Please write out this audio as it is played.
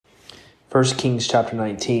1 Kings chapter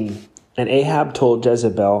 19. And Ahab told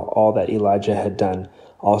Jezebel all that Elijah had done,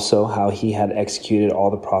 also how he had executed all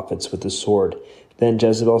the prophets with the sword. Then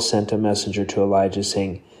Jezebel sent a messenger to Elijah,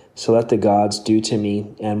 saying, So let the gods do to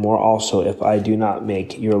me, and more also, if I do not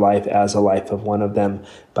make your life as the life of one of them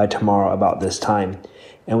by tomorrow about this time.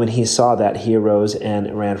 And when he saw that, he arose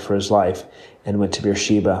and ran for his life, and went to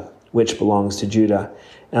Beersheba, which belongs to Judah,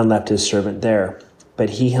 and left his servant there. But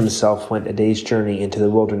he himself went a day's journey into the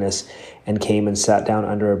wilderness, and came and sat down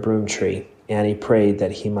under a broom tree. And he prayed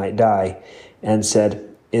that he might die, and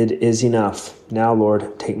said, It is enough. Now,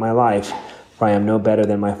 Lord, take my life, for I am no better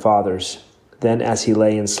than my fathers. Then as he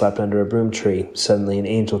lay and slept under a broom tree, suddenly an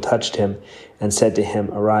angel touched him, and said to him,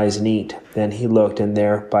 Arise and eat. Then he looked, and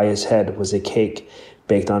there by his head was a cake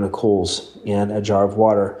baked on coals, and a jar of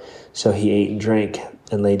water. So he ate and drank,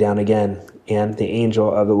 and lay down again. And the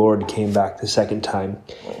angel of the Lord came back the second time,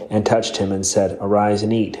 and touched him, and said, Arise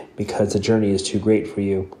and eat, because the journey is too great for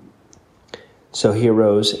you. So he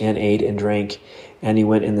arose, and ate and drank, and he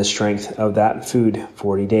went in the strength of that food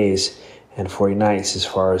 40 days, and 40 nights, as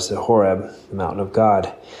far as the Horeb, the mountain of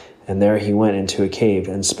God. And there he went into a cave,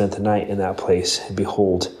 and spent the night in that place. And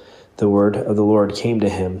behold, the word of the Lord came to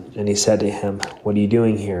him, and he said to him, What are you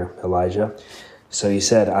doing here, Elijah? So he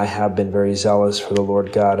said, I have been very zealous for the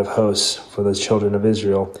Lord God of hosts, for the children of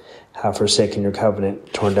Israel have forsaken your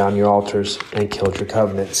covenant, torn down your altars, and killed your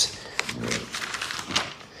covenants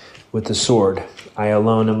with the sword. I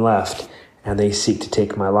alone am left, and they seek to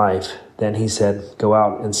take my life. Then he said, Go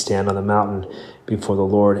out and stand on the mountain before the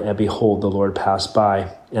Lord. And behold, the Lord passed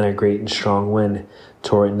by, and a great and strong wind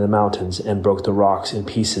tore in the mountains, and broke the rocks in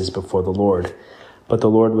pieces before the Lord. But the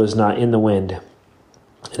Lord was not in the wind.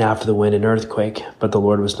 And after the wind, an earthquake, but the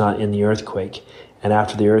Lord was not in the earthquake. And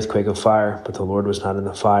after the earthquake, a fire, but the Lord was not in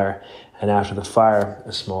the fire. And after the fire,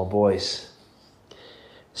 a small voice.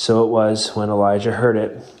 So it was, when Elijah heard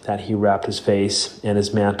it, that he wrapped his face in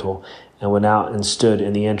his mantle, and went out and stood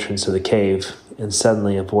in the entrance of the cave. And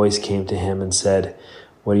suddenly a voice came to him and said,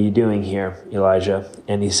 What are you doing here, Elijah?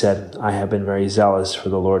 And he said, I have been very zealous for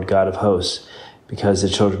the Lord God of hosts, because the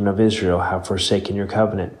children of Israel have forsaken your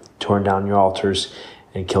covenant, torn down your altars,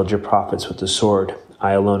 and killed your prophets with the sword.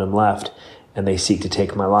 I alone am left, and they seek to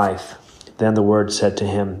take my life. Then the Lord said to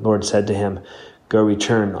him, Go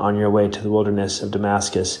return on your way to the wilderness of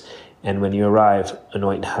Damascus, and when you arrive,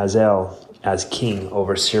 anoint Hazael as king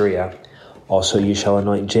over Syria. Also you shall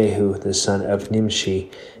anoint Jehu the son of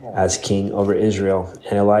Nimshi as king over Israel,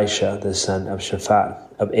 and Elisha the son of Shaphat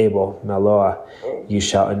of Abel Meholah you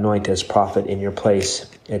shall anoint as prophet in your place.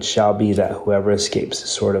 It shall be that whoever escapes the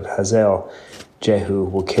sword of Hazael, Jehu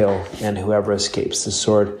will kill, and whoever escapes the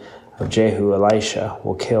sword of Jehu, Elisha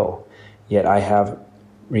will kill. Yet I have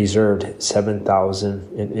reserved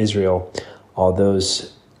 7,000 in Israel, all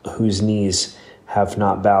those whose knees have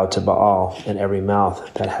not bowed to Baal, and every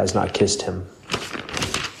mouth that has not kissed him.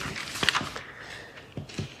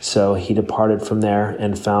 So he departed from there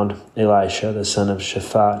and found Elisha the son of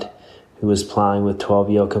Shaphat, who was plowing with 12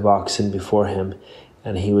 yoke of oxen before him,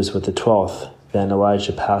 and he was with the 12th. Then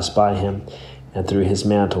Elijah passed by him, and threw his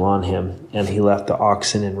mantle on him. And he left the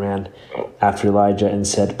oxen and ran after Elijah, and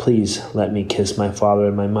said, Please let me kiss my father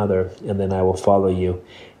and my mother, and then I will follow you.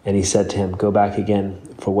 And he said to him, Go back again,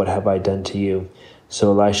 for what have I done to you?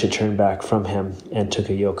 So Elisha turned back from him, and took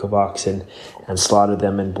a yoke of oxen, and slaughtered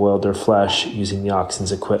them, and boiled their flesh, using the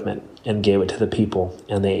oxen's equipment, and gave it to the people,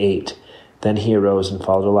 and they ate. Then he arose and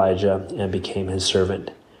followed Elijah, and became his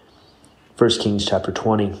servant. 1 Kings chapter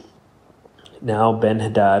 20. Now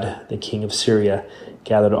Ben-Hadad, the king of Syria,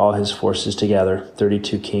 gathered all his forces together.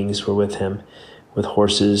 32 kings were with him, with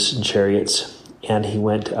horses and chariots. And he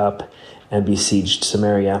went up and besieged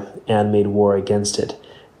Samaria, and made war against it.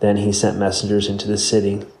 Then he sent messengers into the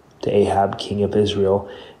city to Ahab, king of Israel,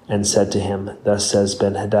 and said to him, Thus says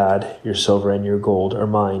Ben-Hadad, Your silver and your gold are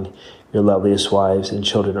mine, your loveliest wives and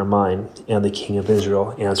children are mine. And the king of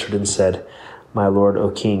Israel answered and said, My lord,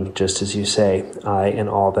 O king, just as you say, I and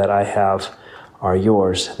all that I have are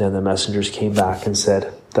yours. Then the messengers came back and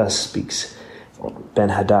said, Thus speaks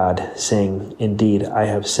Ben-Hadad, saying, Indeed, I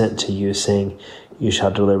have sent to you, saying, You shall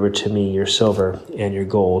deliver to me your silver and your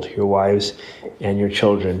gold, your wives and your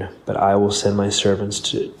children. But I will send my servants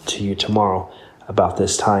to you tomorrow about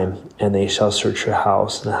this time, and they shall search your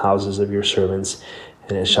house and the houses of your servants.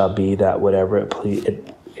 And it shall be that whatever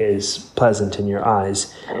it is pleasant in your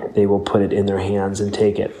eyes, they will put it in their hands and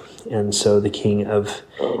take it. And so the king of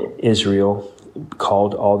Israel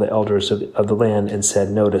called all the elders of the land and said,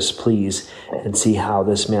 "Notice, please, and see how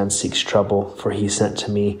this man seeks trouble, for he sent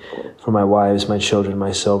to me for my wives, my children,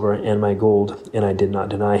 my silver, and my gold, and I did not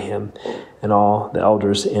deny him." And all the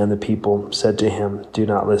elders and the people said to him, "Do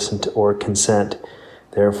not listen to or consent."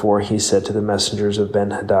 Therefore he said to the messengers of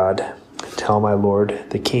Ben-Hadad, "Tell my lord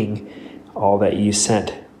the king all that ye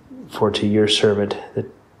sent for to your servant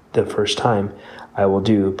the first time I will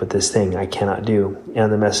do, but this thing I cannot do."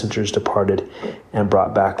 And the messengers departed and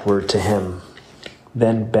brought back word to him.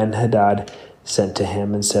 Then Ben-Hadad sent to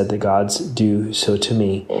him and said, "The gods do so to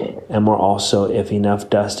me, and more also, if enough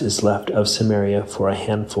dust is left of Samaria for a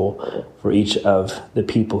handful for each of the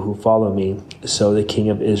people who follow me." So the king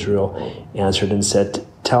of Israel answered and said,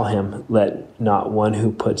 "Tell him, let not one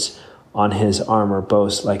who puts on his armor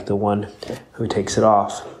boast like the one who takes it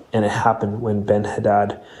off." And it happened when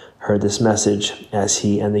Ben-Hadad heard this message, as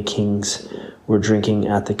he and the kings were drinking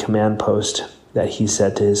at the command post, that he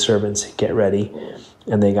said to his servants, "Get ready."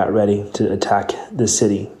 And they got ready to attack the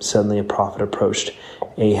city. Suddenly a prophet approached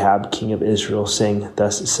Ahab, king of Israel, saying,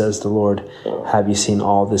 "Thus says the Lord, have you seen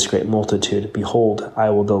all this great multitude? Behold, I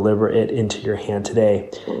will deliver it into your hand today,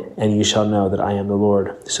 and you shall know that I am the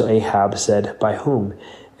Lord." So Ahab said, "By whom?"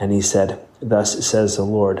 And he said, "Thus says the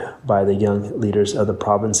Lord, by the young leaders of the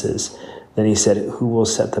provinces." Then he said, "Who will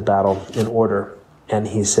set the battle in order?" And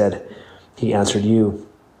he answered, "You."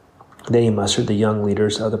 Then he mustered the young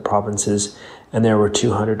leaders of the provinces, and there were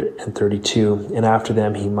 232. And after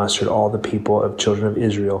them he mustered all the people of children of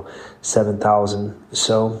Israel, 7,000.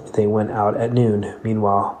 So they went out at noon.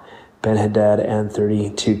 Meanwhile, Ben-Hadad and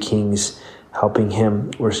 32 kings helping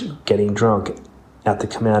him were getting drunk at the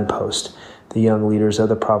command post. The young leaders of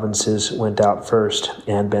the provinces went out first,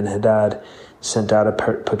 and Ben-Hadad sent out a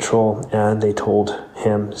patrol, and they told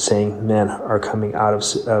him, saying, "Men are coming out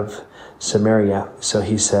of Samaria." So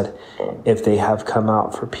he said, "If they have come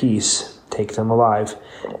out for peace, take them alive,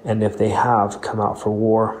 and if they have come out for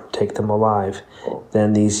war, take them alive."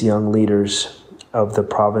 Then these young leaders of the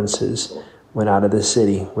provinces went out of the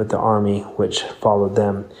city with the army which followed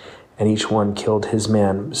them, and each one killed his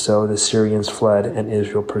man. So the Syrians fled, and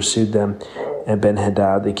Israel pursued them, and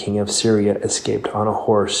Ben-Hadad, the king of Syria, escaped on a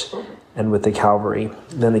horse and with the cavalry.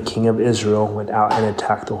 Then the king of Israel went out and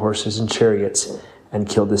attacked the horses and chariots, and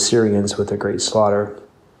killed the Syrians with a great slaughter.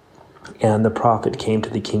 And the prophet came to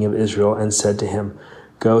the king of Israel and said to him,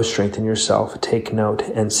 "Go, strengthen yourself, take note,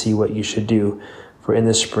 and see what you should do, for in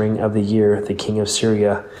the spring of the year the king of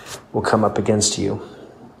Syria will come up against you."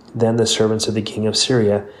 Then the servants of the king of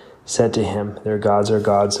Syria said to him, "Their gods are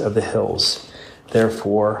gods of the hills.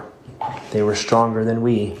 Therefore they were stronger than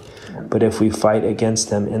we. But if we fight against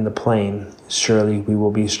them in the plain, surely we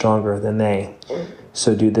will be stronger than they.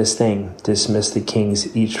 So do this thing, dismiss the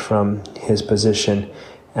kings each from his position,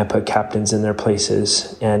 and put captains in their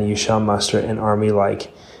places, and you shall muster an army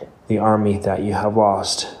like the army that you have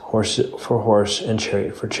lost, horse for horse and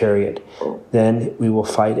chariot for chariot. Then we will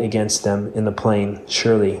fight against them in the plain.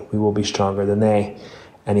 Surely we will be stronger than they."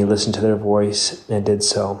 And he listened to their voice and did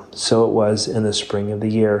so. So it was in the spring of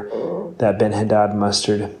the year that Ben-Hadad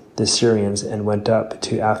mustered the Syrians and went up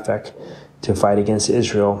to Aphek to fight against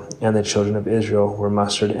Israel. And the children of Israel were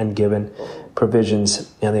mustered and given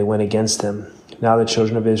provisions, and they went against them. Now the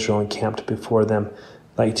children of Israel encamped before them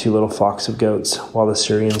like two little flocks of goats, while the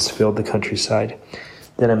Syrians filled the countryside.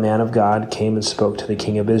 Then a man of God came and spoke to the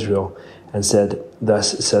king of Israel and said,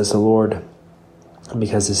 "Thus says the Lord,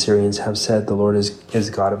 because the Syrians have said, 'The Lord is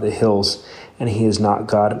God of the hills, and he is not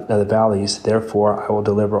God of the valleys.' Therefore I will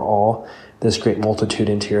deliver all this great multitude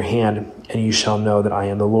into your hand, and you shall know that I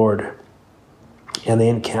am the Lord." And they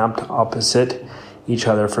encamped opposite each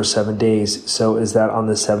other for 7 days. So is that on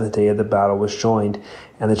the 7th day of the battle was joined,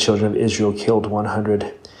 and the children of Israel killed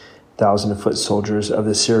 100,000 foot soldiers of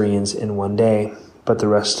the Syrians in 1 day. But the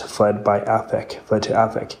rest fled to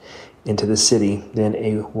Aphek into the city. Then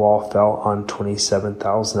a wall fell on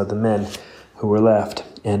 27,000 of the men who were left,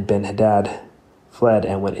 and Ben-Hadad fled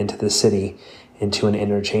and went into the city, into an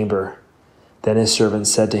inner chamber. Then his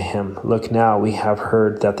servants said to him, "Look now, we have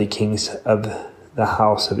heard that the kings of the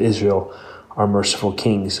house of Israel are merciful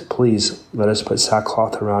kings. Please let us put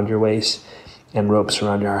sackcloth around your waist and ropes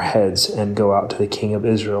around our heads, and go out to the king of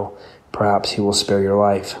Israel. Perhaps he will spare your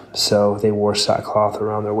life." So they wore sackcloth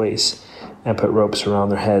around their waists and put ropes around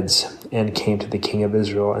their heads, and came to the king of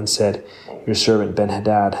Israel and said, "Your servant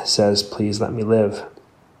Ben-Hadad says, 'Please let me live.'"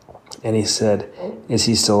 And he said, "Is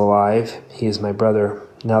he still alive? He is my brother."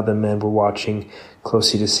 Now the men were watching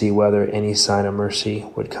closely to see whether any sign of mercy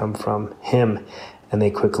would come from him, and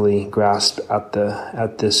they quickly grasped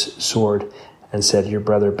at this sword and said, "Your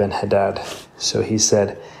brother Ben-Hadad." So he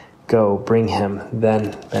said, Go, bring him.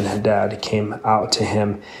 Then Ben-Hadad came out to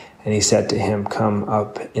him, and he said to him, Come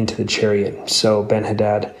up into the chariot. So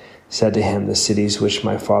Ben-Hadad said to him, The cities which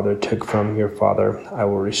my father took from your father I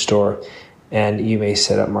will restore, and you may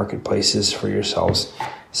set up marketplaces for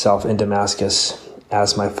yourself in Damascus,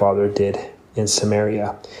 as my father did in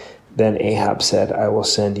Samaria. Then Ahab said, I will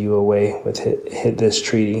send you away with this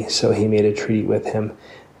treaty. So he made a treaty with him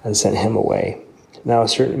and sent him away. Now a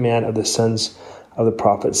certain man of the sons of the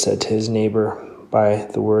prophets said to his neighbor, By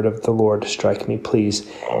the word of the Lord, strike me, please.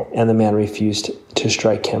 And the man refused to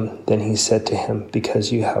strike him. Then he said to him,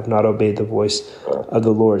 Because you have not obeyed the voice of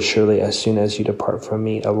the Lord, surely as soon as you depart from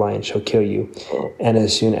me, a lion shall kill you. And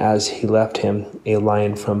as soon as he left him, a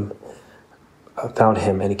lion found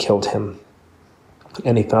him and killed him.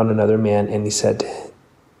 And he found another man, and he said,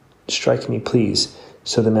 Strike me, please.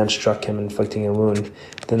 So the man struck him, inflicting a wound.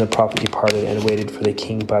 Then the prophet departed and waited for the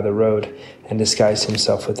king by the road, and disguised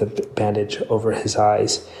himself with a bandage over his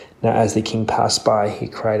eyes. Now as the king passed by, he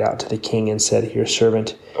cried out to the king and said, Your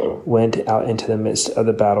servant went out into the midst of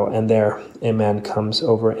the battle, and there a man comes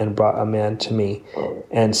over and brought a man to me,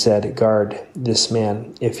 and said, Guard this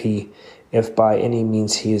man. If by any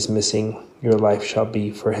means he is missing, your life shall be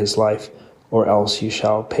for his life, or else you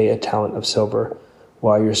shall pay a talent of silver.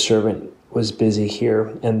 While your servant was busy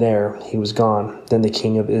here and there, he was gone. Then the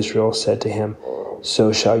king of Israel said to him,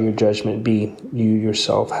 So shall your judgment be. You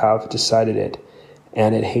yourself have decided it.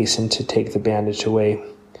 And it hastened to take the bandage away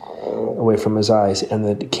from his eyes. And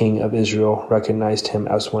the king of Israel recognized him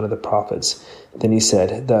as one of the prophets. Then he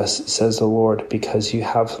said, Thus says the Lord, because you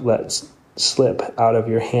have let slip out of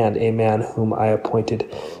your hand a man whom I appointed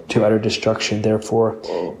to utter destruction. Therefore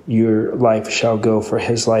your life shall go for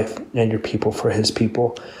his life, and your people for his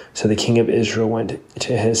people. So the king of Israel went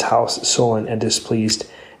to his house sullen and displeased,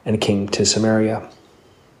 and came to Samaria.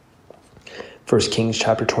 1 Kings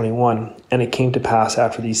chapter 21. And it came to pass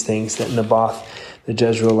after these things that Naboth the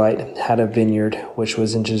Jezreelite had a vineyard which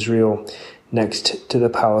was in Jezreel, next to the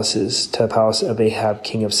palace of Ahab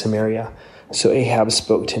king of Samaria. So Ahab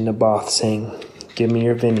spoke to Naboth, saying, Give me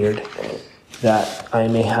your vineyard, that I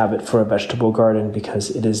may have it for a vegetable garden, because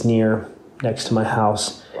it is next to my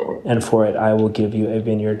house, and for it I will give you a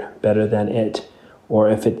vineyard better than it. Or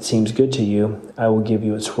if it seems good to you, I will give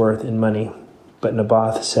you its worth in money. But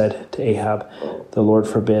Naboth said to Ahab, The Lord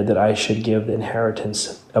forbid that I should give the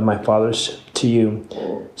inheritance of my fathers to you.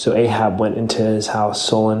 So Ahab went into his house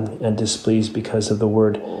sullen and displeased because of the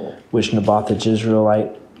word which Naboth the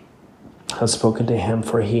Jezreelite had spoken to him,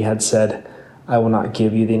 for he had said, I will not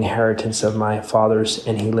give you the inheritance of my fathers.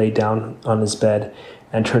 And he lay down on his bed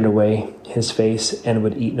and turned away his face and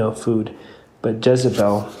would eat no food. But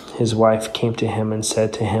Jezebel, his wife, came to him and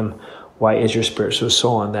said to him, Why is your spirit so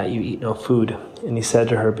sullen that you eat no food? And he said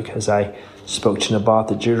to her, Because I spoke to Naboth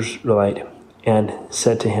the Jezreelite and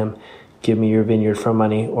said to him, Give me your vineyard for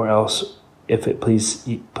money, or else, if it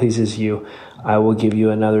pleases you, I will give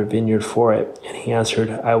you another vineyard for it. And he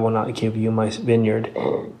answered, I will not give you my vineyard.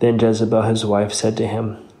 Then Jezebel his wife said to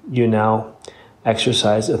him, You now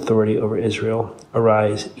exercise authority over Israel.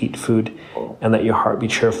 Arise, eat food, and let your heart be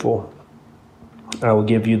cheerful. I will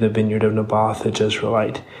give you the vineyard of Naboth the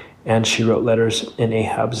Jezreelite. And she wrote letters in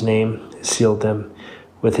Ahab's name, sealed them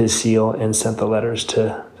with his seal, and sent the letters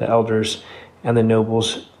to the elders and the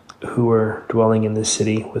nobles who were dwelling in the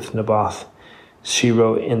city with Naboth. She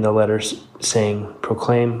wrote in the letters, saying,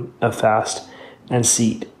 Proclaim a fast and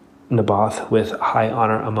seat Naboth with high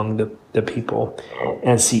honor among the people,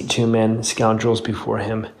 and seat 2 men, scoundrels, before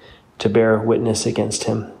him, to bear witness against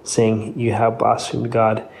him, saying, You have blasphemed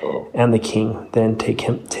God and the king. Then take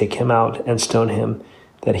him out and stone him,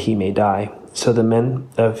 that he may die. So the men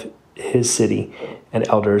of his city and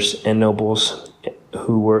elders and nobles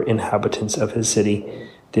who were inhabitants of his city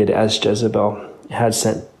did as Jezebel had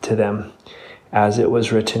sent to them, as it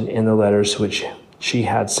was written in the letters which she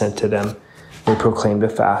had sent to them. They proclaimed a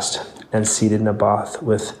fast and seated Naboth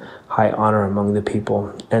with high honor among the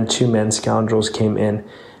people. And 2 men, scoundrels, came in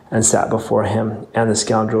and sat before him. And the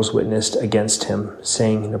scoundrels witnessed against him,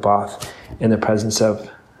 saying, Naboth, in the presence of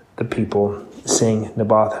the people, saying,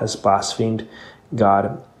 Naboth has blasphemed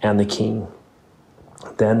God and the king.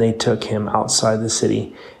 Then they took him outside the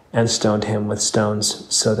city and stoned him with stones,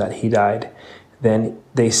 so that he died. Then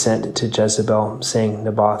they sent to Jezebel, saying,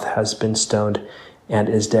 Naboth has been stoned and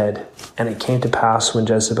is dead. And it came to pass, when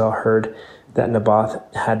Jezebel heard that Naboth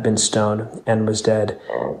had been stoned and was dead,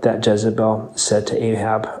 that Jezebel said to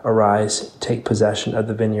Ahab, Arise, take possession of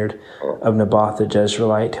the vineyard of Naboth the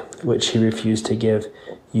Jezreelite, which he refused to give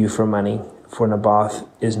you for money, for Naboth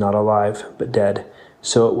is not alive, but dead.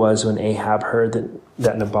 So it was, when Ahab heard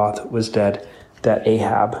that Naboth was dead, that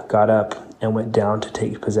Ahab got up and went down to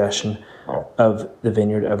take possession of the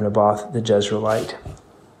vineyard of Naboth the Jezreelite.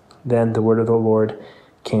 Then the word of the Lord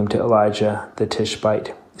came to Elijah the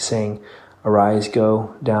Tishbite, saying, Arise,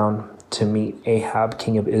 go down to meet Ahab,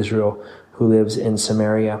 king of Israel, who lives in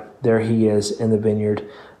Samaria. There he is in the vineyard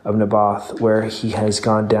of Naboth, where he has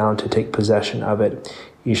gone down to take possession of it.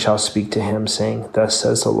 You shall speak to him, saying, Thus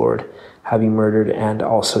says the Lord, have you murdered and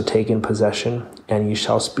also taken possession? And you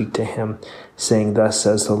shall speak to him, saying, Thus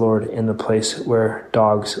says the Lord, in the place where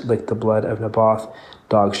dogs lick the blood of Naboth,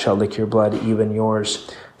 dogs shall lick your blood, even yours.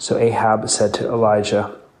 So Ahab said to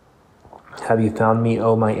Elijah, Have you found me,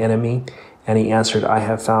 O my enemy? And he answered, I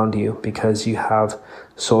have found you, because you have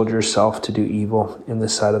sold yourself to do evil in the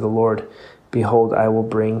sight of the Lord. Behold, I will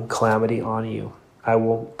bring calamity on you. I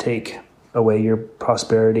will take away your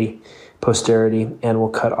posterity, and will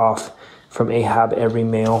cut off from Ahab every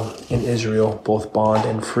male in Israel, both bond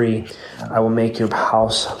and free. I will make your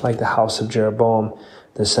house like the house of Jeroboam,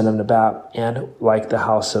 the son of Nebat, and like the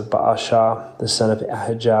house of Baasha, the son of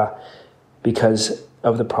Ahijah, because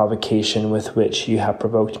of the provocation with which you have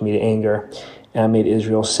provoked me to anger, and made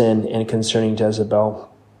Israel sin. And concerning Jezebel,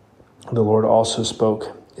 the Lord also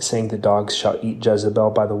spoke, saying, The dogs shall eat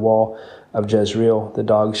Jezebel by the wall of Jezreel. The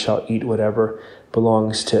dogs shall eat whatever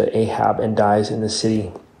belongs to Ahab and dies in the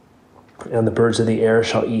city, and the birds of the air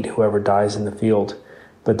shall eat whoever dies in the field.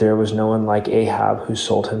 But there was no one like Ahab, who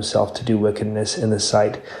sold himself to do wickedness in the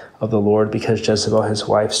sight of the Lord, because Jezebel his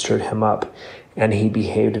wife stirred him up, and he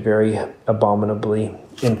behaved very abominably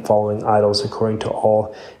in following idols, according to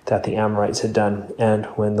all that the Amorites had done, and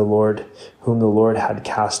whom the Lord had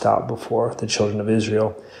cast out before the children of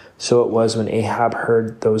Israel. So it was when Ahab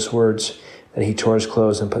heard those words that he tore his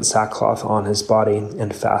clothes and put sackcloth on his body,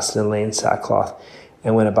 and fasted and lay in sackcloth,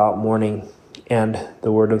 and went about mourning. And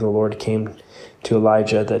the word of the Lord came to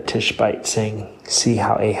Elijah the Tishbite, saying, See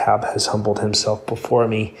how Ahab has humbled himself before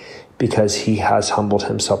me. Because he has humbled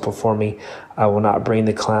himself before me, I will not bring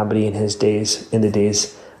the calamity in his days. In the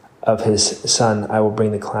days of his son, I will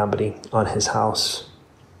bring the calamity on his house.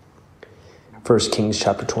 1 Kings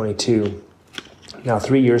chapter 22. Now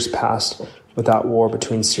 3 years passed without war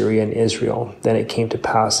between Syria and Israel. Then it came to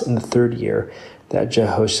pass in the 3rd year that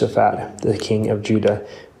Jehoshaphat, the king of Judah,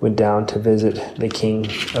 went down to visit the king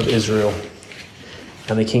of Israel.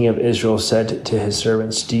 And the king of Israel said to his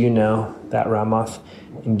servants, Do you know that Ramoth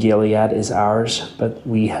in Gilead is ours, but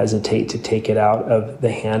we hesitate to take it out of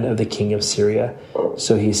the hand of the king of Syria?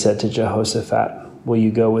 So he said to Jehoshaphat, Will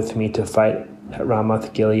you go with me to fight at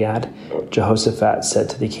Ramoth Gilead? Jehoshaphat said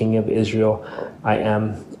to the king of Israel, I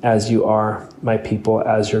am as you are, my people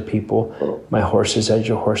as your people, my horses as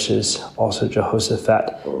your horses. Also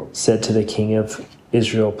Jehoshaphat said to the king of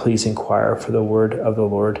Israel, Please inquire for the word of the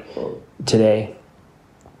Lord today.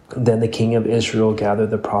 Then the king of Israel gathered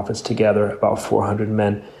the prophets together, about 400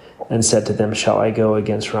 men, and said to them, Shall I go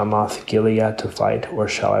against Ramoth Gilead to fight, or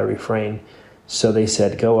shall I refrain? So they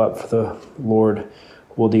said, Go up, for the Lord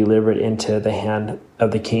will deliver it into the hand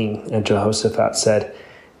of the king. And Jehoshaphat said,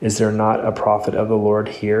 Is there not a prophet of the Lord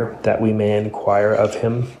here, that we may inquire of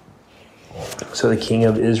him? So the king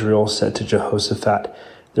of Israel said to Jehoshaphat,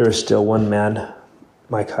 There is still one man,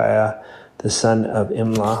 Micaiah, the son of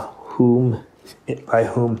Imlah, by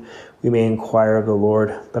whom we may inquire of the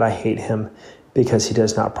Lord, but I hate him, because he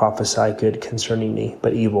does not prophesy good concerning me,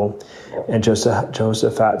 but evil. And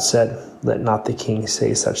Jehoshaphat said, Let not the king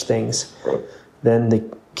say such things. Then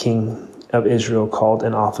the king of Israel called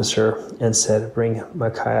an officer and said, Bring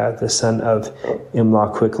Micaiah, the son of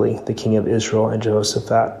Imlah, quickly. The king of Israel and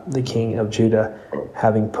Jehoshaphat, the king of Judah,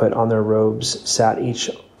 having put on their robes, sat each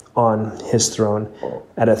on his throne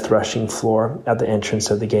at a threshing floor at the entrance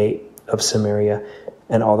of the gate of Samaria,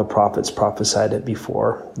 and all the prophets prophesied it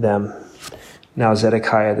before them. Now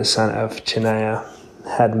Zedekiah the son of Chenaanah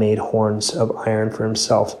had made horns of iron for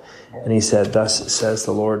himself, and he said, Thus says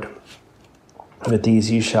the Lord, With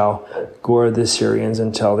these you shall gore the Syrians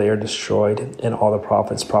until they are destroyed. And all the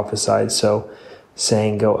prophets prophesied so,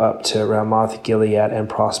 saying, Go up to Ramoth Gilead and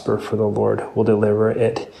prosper, for the Lord will deliver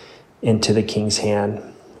it into the king's hand.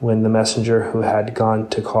 When the messenger who had gone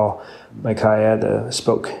to call Micaiah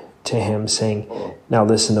spoke to him, saying, Now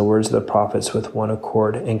listen, the words of the prophets with one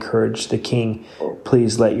accord encourage the king.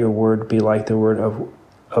 Please let your word be like the word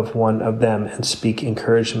of one of them, and speak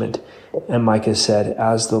encouragement. And Micah said,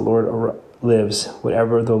 As the Lord lives,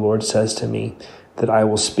 whatever the Lord says to me, that I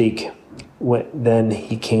will speak. Then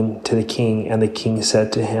he came to the king, and the king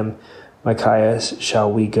said to him, Micaiah,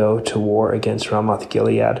 shall we go to war against Ramoth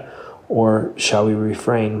Gilead, or shall we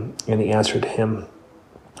refrain? And he answered him,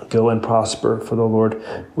 Go and prosper, for the Lord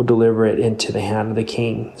will deliver it into the hand of the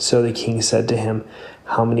king." So the king said to him,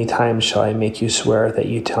 "How many times shall I make you swear that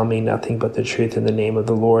you tell me nothing but the truth in the name of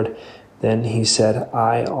the Lord?" Then he said,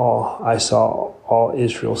 I saw all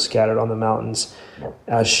Israel scattered on the mountains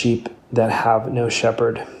as sheep that have no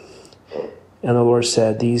shepherd. And the Lord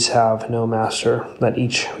said, "These have no master. Let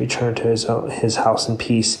each return to his house in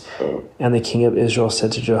peace." And the king of Israel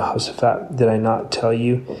said to Jehoshaphat, "Did I not tell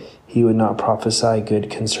you he would not prophesy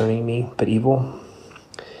good concerning me, but evil?"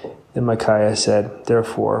 Then Micaiah said,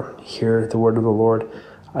 "Therefore, hear the word of the Lord.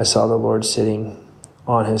 I saw the Lord sitting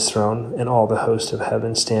on his throne, and all the host of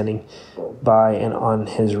heaven standing by and on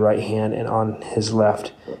his right hand and on his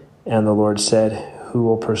left. And the Lord said, Who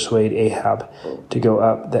will persuade Ahab to go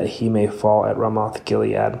up that he may fall at Ramoth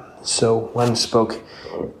Gilead?" So one spoke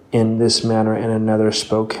in this manner, and another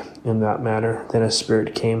spoke in that manner. Then a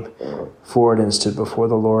spirit came forward and stood before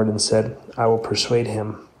the Lord and said, "I will persuade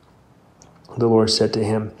him." The Lord said to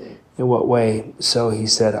him, "In what way?" So he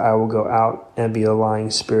said, "I will go out and be a lying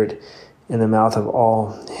spirit in the mouth of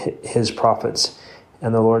all his prophets."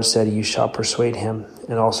 And the Lord said, "You shall persuade him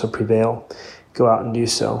and also prevail. Go out and do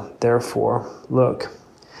so. Therefore, look,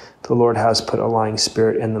 the Lord has put a lying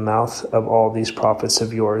spirit in the mouth of all these prophets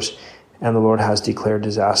of yours, and the Lord has declared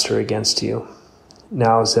disaster against you."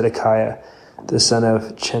 Now Zedekiah, the son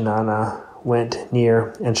of Chenaanah, went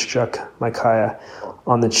near and struck Micaiah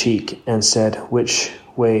on the cheek and said, "Which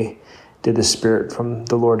way did the spirit from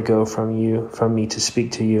the Lord go from me to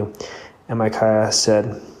speak to you?" And Micaiah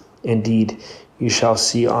said, "Indeed, you shall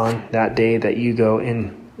see on that day that you go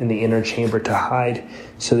in the inner chamber to hide."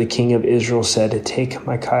 So the king of Israel said, "Take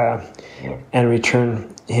Micaiah and return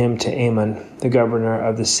him to Amon, the governor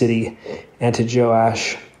of the city, and to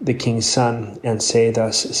Joash, the king's son, and say,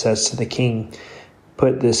 Thus says to the king,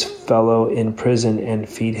 Put this fellow in prison and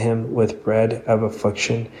feed him with bread of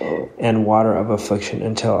affliction and water of affliction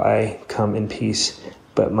until I come in peace."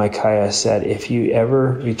 But Micaiah said, "If you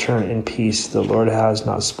ever return in peace, the Lord has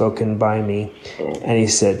not spoken by me." And he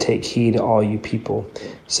said, "Take heed, all you people."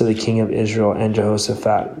 So the king of Israel and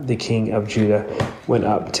Jehoshaphat, the king of Judah, went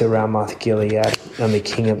up to Ramoth Gilead. And the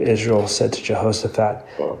king of Israel said to Jehoshaphat,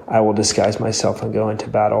 "I will disguise myself and go into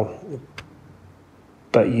battle,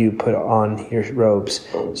 but you put on your robes."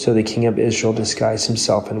 So the king of Israel disguised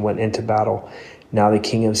himself and went into battle. Now the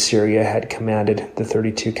king of Syria had commanded the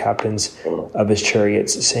 32 captains of his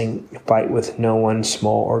chariots, saying, "Fight with no one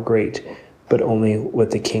small or great, but only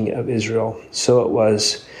with the king of Israel." So it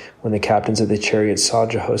was, when the captains of the chariots saw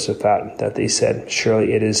Jehoshaphat, that they said,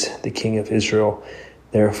 "Surely it is the king of Israel."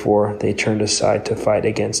 Therefore they turned aside to fight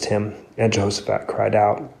against him, and Jehoshaphat cried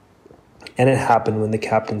out. And it happened, when the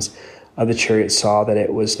captains of the chariots saw that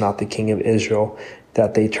it was not the king of Israel,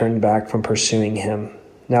 that they turned back from pursuing him.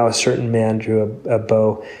 Now a certain man drew a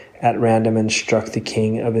bow at random and struck the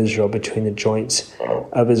king of Israel between the joints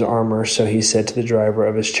of his armor. So he said to the driver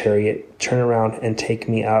of his chariot, "Turn around and take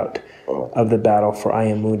me out of the battle, for I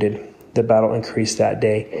am wounded." The battle increased that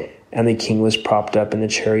day, and the king was propped up in the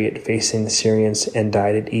chariot facing the Syrians and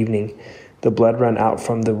died at evening. The blood ran out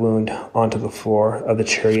from the wound onto the floor of the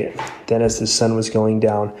chariot. Then as the sun was going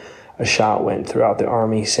down, a shout went throughout the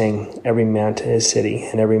army, saying, "Every man to his city,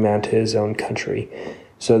 and every man to his own country."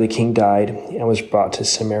 So the king died and was brought to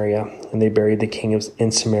Samaria, and they buried the king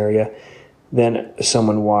in Samaria. Then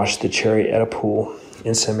someone washed the chariot at a pool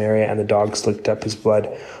in Samaria, and the dogs licked up his blood,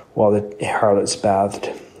 while the harlots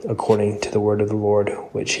bathed, according to the word of the Lord,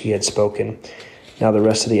 which he had spoken. Now the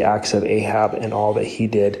rest of the acts of Ahab and all that he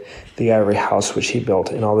did, the ivory house which he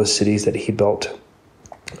built, and all the cities that he built,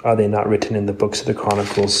 are they not written in the books of the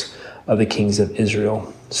chronicles of the kings of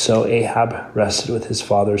Israel? So Ahab rested with his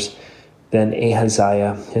fathers. Then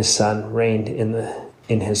Ahaziah his son reigned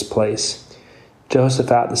in his place.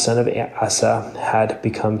 Jehoshaphat the son of Asa had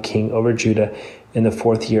become king over Judah in the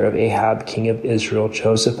 4th year of Ahab king of Israel.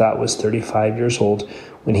 Jehoshaphat was 35 years old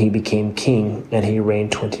when he became king, and he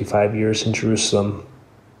reigned 25 years in Jerusalem.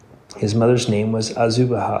 His mother's name was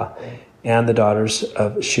Azubah, and the daughters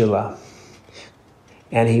of Shelah.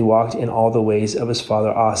 And he walked in all the ways of his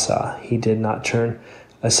father Asa. He did not turn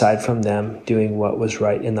aside from them, doing what was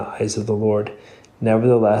right in the eyes of the Lord.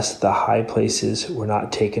 Nevertheless, the high places were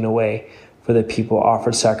not taken away, for the people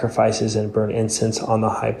offered sacrifices and burned incense on the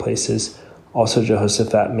high places. Also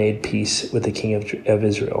Jehoshaphat made peace with the king of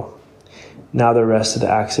Israel. Now the rest of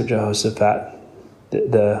the acts of Jehoshaphat,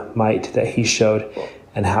 the might that he showed,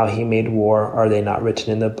 and how he made war, are they not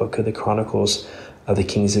written in the book of the chronicles of the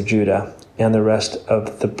kings of Judah? And the rest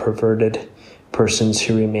of the perverted persons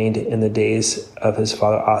who remained in the days of his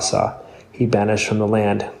father Asa, he banished from the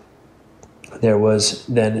land. There was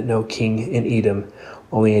then no king in Edom,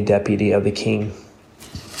 only a deputy of the king.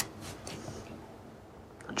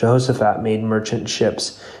 Jehoshaphat made merchant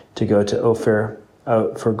ships to go to Ophir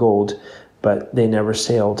for gold, but they never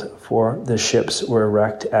sailed, for the ships were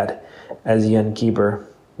wrecked at Ezion-Geber.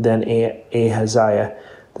 Then Ahaziah,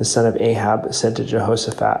 the son of Ahab, said to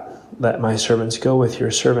Jehoshaphat, "Let my servants go with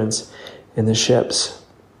your servants in the ships."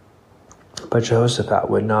 But Jehoshaphat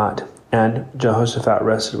would not. And Jehoshaphat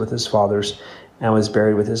rested with his fathers, and was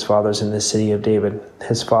buried with his fathers in the city of David,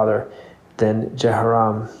 his father. Then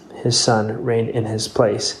Jehoram, his son, reigned in his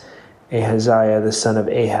place. Ahaziah, the son of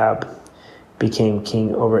Ahab, became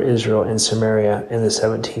king over Israel in Samaria in the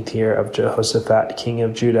 17th year of Jehoshaphat, king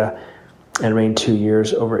of Judah, and reigned 2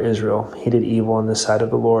 years over Israel. He did evil in the sight of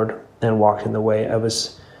the Lord, and walked in the way of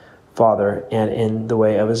his father, and in the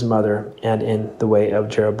way of his mother, and in the way of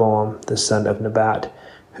Jeroboam, the son of Nebat,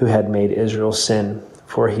 who had made Israel sin,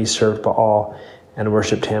 for he served Baal, and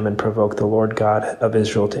worshipped him, and provoked the Lord God of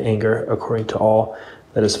Israel to anger, according to all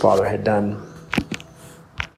that his father had done.